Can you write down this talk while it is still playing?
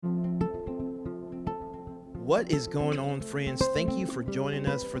What is going on, friends? Thank you for joining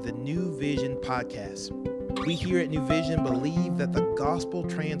us for the New Vision podcast. We here at New Vision believe that the gospel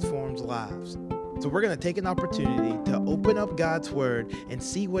transforms lives. So we're going to take an opportunity to open up God's word and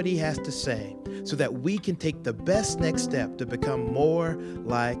see what he has to say so that we can take the best next step to become more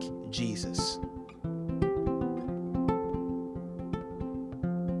like Jesus.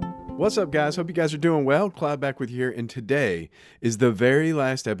 What's up, guys? Hope you guys are doing well. Cloud back with you here, and today is the very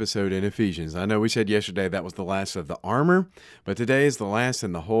last episode in Ephesians. I know we said yesterday that was the last of the armor, but today is the last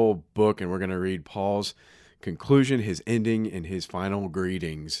in the whole book, and we're going to read Paul's conclusion, his ending, and his final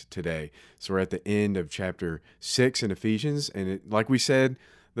greetings today. So we're at the end of chapter 6 in Ephesians, and like we said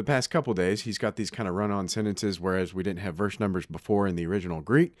the past couple days, he's got these kind of run-on sentences, whereas we didn't have verse numbers before in the original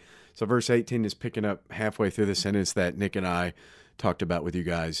Greek. So verse 18 is picking up halfway through the sentence that Nick and I talked about with you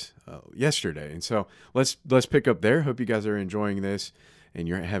guys yesterday. And so let's pick up there. Hope you guys are enjoying this and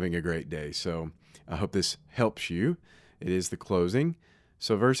you're having a great day. So I hope this helps you. It is the closing.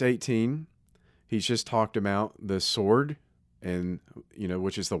 So verse 18, he's just talked about the sword and,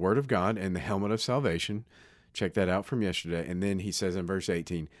 which is the word of God, and the helmet of salvation. Check that out from yesterday. And then he says in verse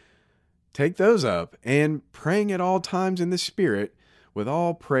 18, take those up and praying at all times in the Spirit with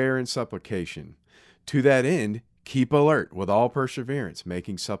all prayer and supplication. To that end, keep alert with all perseverance,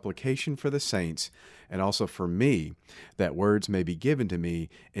 making supplication for the saints, and also for me, that words may be given to me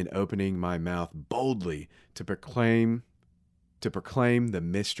in opening my mouth boldly to proclaim the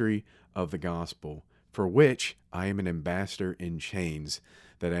mystery of the gospel, for which I am an ambassador in chains,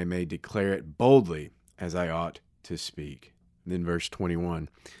 that I may declare it boldly as I ought to speak. And then verse 21.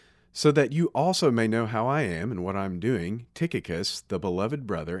 So that you also may know how I am and what I'm doing, Tychicus, the beloved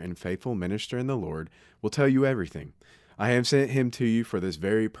brother and faithful minister in the Lord, will tell you everything. I have sent him to you for this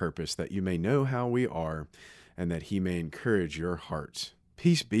very purpose, that you may know how we are, and that he may encourage your hearts.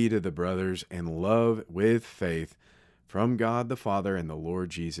 Peace be to the brothers, and love with faith from God the Father and the Lord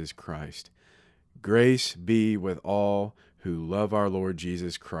Jesus Christ. Grace be with all who love our Lord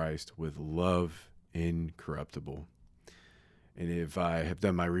Jesus Christ with love incorruptible. And if I have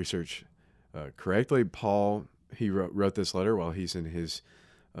done my research correctly, Paul, he wrote this letter while he's in his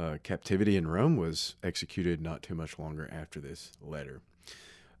captivity in Rome, was executed not too much longer after this letter.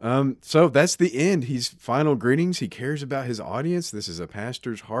 So that's the end. He's final greetings. He cares about his audience. This is a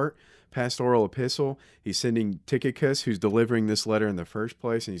pastor's heart, pastoral epistle. He's sending Tychicus, who's delivering this letter in the first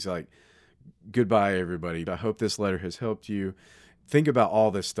place. And he's like, goodbye, everybody. I hope this letter has helped you. Think about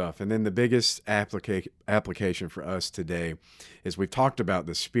all this stuff. And then the biggest application for us today is we've talked about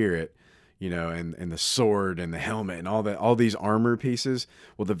the Spirit, and the sword and the helmet and all these armor pieces.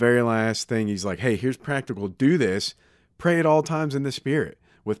 Well, the very last thing, he's like, hey, here's practical. Do this. Pray at all times in the Spirit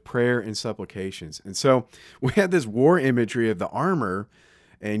with prayer and supplications. And so we had this war imagery of the armor,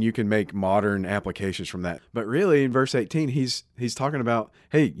 and you can make modern applications from that. But really, in verse 18, he's talking about,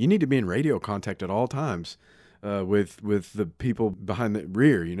 hey, you need to be in radio contact at all times. With the people behind the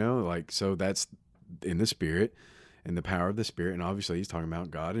rear, so that's in the Spirit and the power of the Spirit. And obviously he's talking about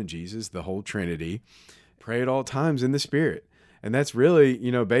God and Jesus, the whole Trinity. Pray at all times in the Spirit. And that's really,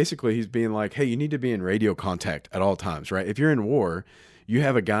 basically he's being like, hey, you need to be in radio contact at all times, right? If you're in war, you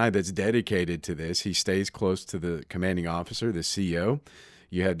have a guy that's dedicated to this. He stays close to the commanding officer, the CO.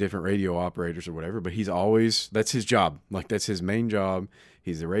 You have different radio operators or whatever, but that's his job. Like, that's his main job.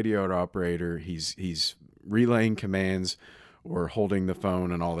 He's the radio operator. He's relaying commands or holding the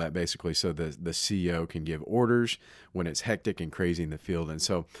phone and all that, basically, so the CEO can give orders when it's hectic and crazy in the field. And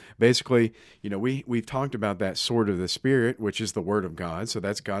so basically, we've talked about that sword of the Spirit, which is the word of God. So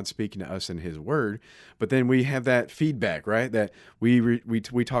that's God speaking to us in his word. But then we have that feedback, right? That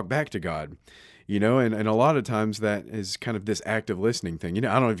we talk back to God, and a lot of times that is kind of this active listening thing. I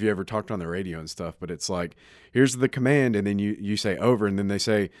don't know if you ever talked on the radio and stuff, but it's like, here's the command. And then you say over, and then they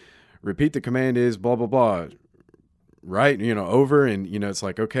say, repeat the command is blah, blah, blah, right? Over. And, it's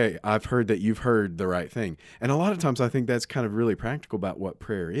like, okay, I've heard that you've heard the right thing. And a lot of times I think that's kind of really practical about what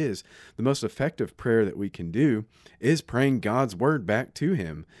prayer is. The most effective prayer that we can do is praying God's word back to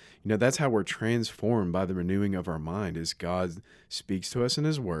him. That's how we're transformed by the renewing of our mind, is God speaks to us in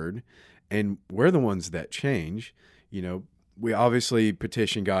his word, and we're the ones that change. We obviously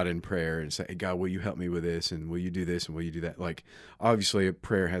petition God in prayer and say, hey, God, will you help me with this? And will you do this? And will you do that? Like, obviously a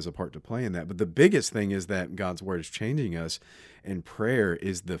prayer has a part to play in that. But the biggest thing is that God's word is changing us, and prayer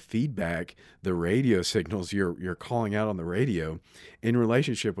is the feedback, the radio signals you're calling out on the radio in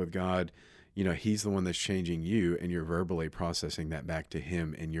relationship with God, he's the one that's changing you, and you're verbally processing that back to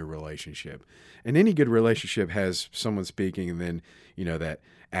him in your relationship. And any good relationship has someone speaking, and then, that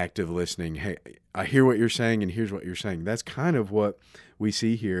active listening. Hey, I hear what you're saying, and here's what you're saying. That's kind of what we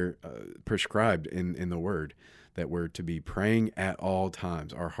see here prescribed in the Word, that we're to be praying at all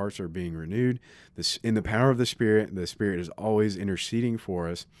times. Our hearts are being renewed. In the power of the Spirit is always interceding for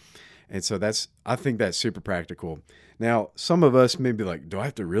us. And so I think that's super practical. Now, some of us may be like, do I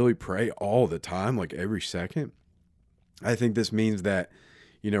have to really pray all the time, like every second? I think this means that,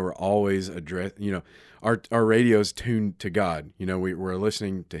 we're always our radio's tuned to God. We're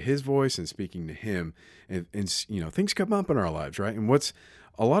listening to his voice and speaking to him, and things come up in our lives, right? And what's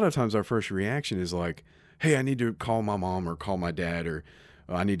a lot of times our first reaction is like, hey, I need to call my mom or call my dad, or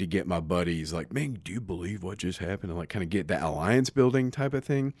I need to get my buddies. Like, man, do you believe what just happened? And like kind of get that alliance building type of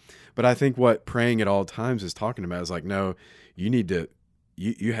thing. But I think what praying at all times is talking about is like, no, you need to,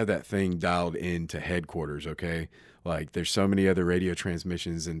 you have that thing dialed into headquarters, okay? Like there's so many other radio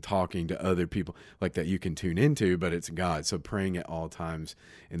transmissions and talking to other people like that you can tune into, but it's God. So praying at all times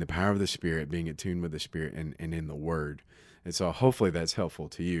in the power of the Spirit, being attuned with the Spirit and in the Word. And so hopefully that's helpful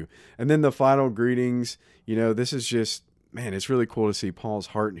to you. And then the final greetings, this is just, man, it's really cool to see Paul's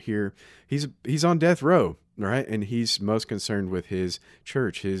heart here. He's on death row, right? And he's most concerned with his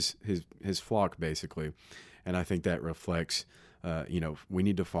church, his flock, basically. And I think that reflects, we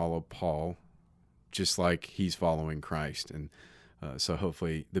need to follow Paul just like he's following Christ. And so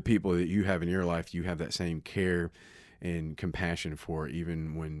hopefully the people that you have in your life, you have that same care and compassion for,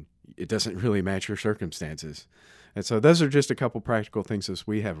 even when it doesn't really match your circumstances. And so those are just a couple practical things as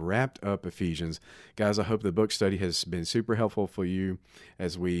we have wrapped up Ephesians. Guys, I hope the book study has been super helpful for you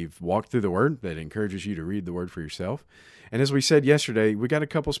as we've walked through the Word that encourages you to read the Word for yourself. And as we said yesterday, we got a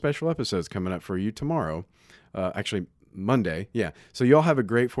couple special episodes coming up for you tomorrow. Actually, Monday. Yeah. So y'all have a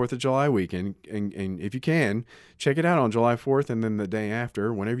great 4th of July weekend. And if you can, check it out on July 4th and then the day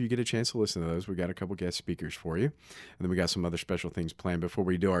after. Whenever you get a chance to listen to those, we got a couple guest speakers for you. And then we got some other special things planned before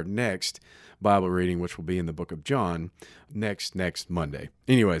we do our next Bible reading, which will be in the book of John next Monday.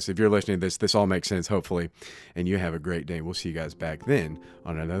 Anyways, if you're listening to this all makes sense, hopefully, and you have a great day. We'll see you guys back then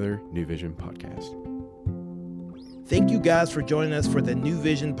on another New Vision podcast. Thank you guys for joining us for the New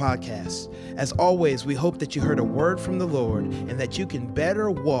Vision podcast. As always, we hope that you heard a word from the Lord and that you can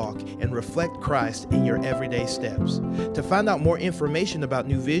better walk and reflect Christ in your everyday steps. To find out more information about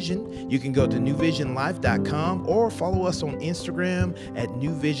New Vision, you can go to newvisionlife.com or follow us on Instagram at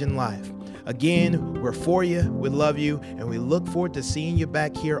New Vision Life. Again, we're for you, we love you, and we look forward to seeing you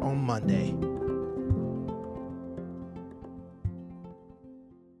back here on Monday.